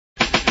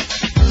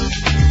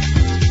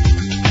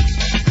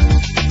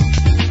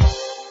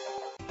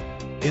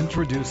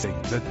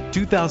Introducing the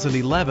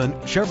 2011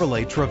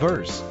 Chevrolet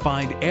Traverse.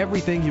 Find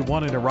everything you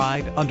want in a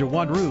ride under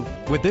one roof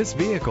with this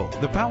vehicle.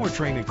 The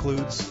powertrain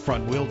includes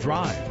front-wheel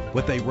drive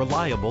with a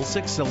reliable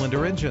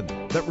 6-cylinder engine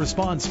that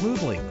responds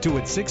smoothly to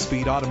its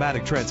 6-speed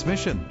automatic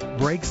transmission.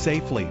 Brake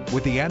safely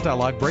with the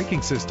anti-lock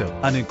braking system.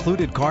 An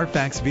included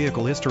Carfax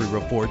vehicle history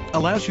report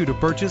allows you to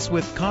purchase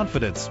with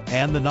confidence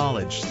and the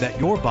knowledge that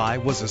your buy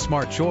was a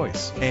smart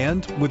choice.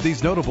 And with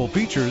these notable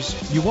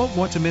features, you won't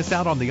want to miss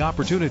out on the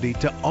opportunity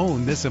to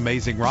own this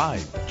amazing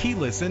ride.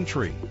 Keyless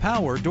entry,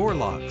 power door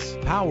locks,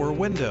 power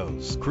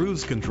windows,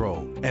 cruise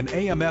control, an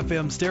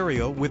AM/FM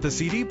stereo with a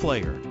CD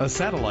player, a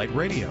satellite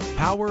radio,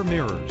 power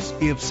mirrors.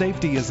 If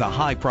safety is a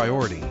high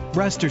priority,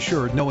 rest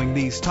assured knowing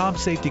these top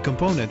safety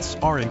components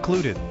are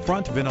included: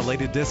 front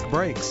ventilated disc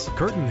brakes,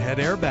 curtain head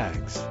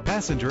airbags,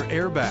 passenger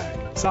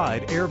airbag,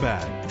 side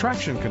airbag,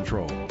 traction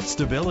control,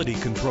 stability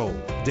control,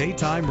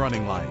 daytime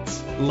running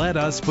lights. Let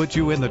us put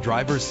you in the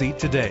driver's seat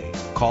today.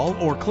 Call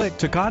or click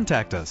to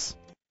contact us.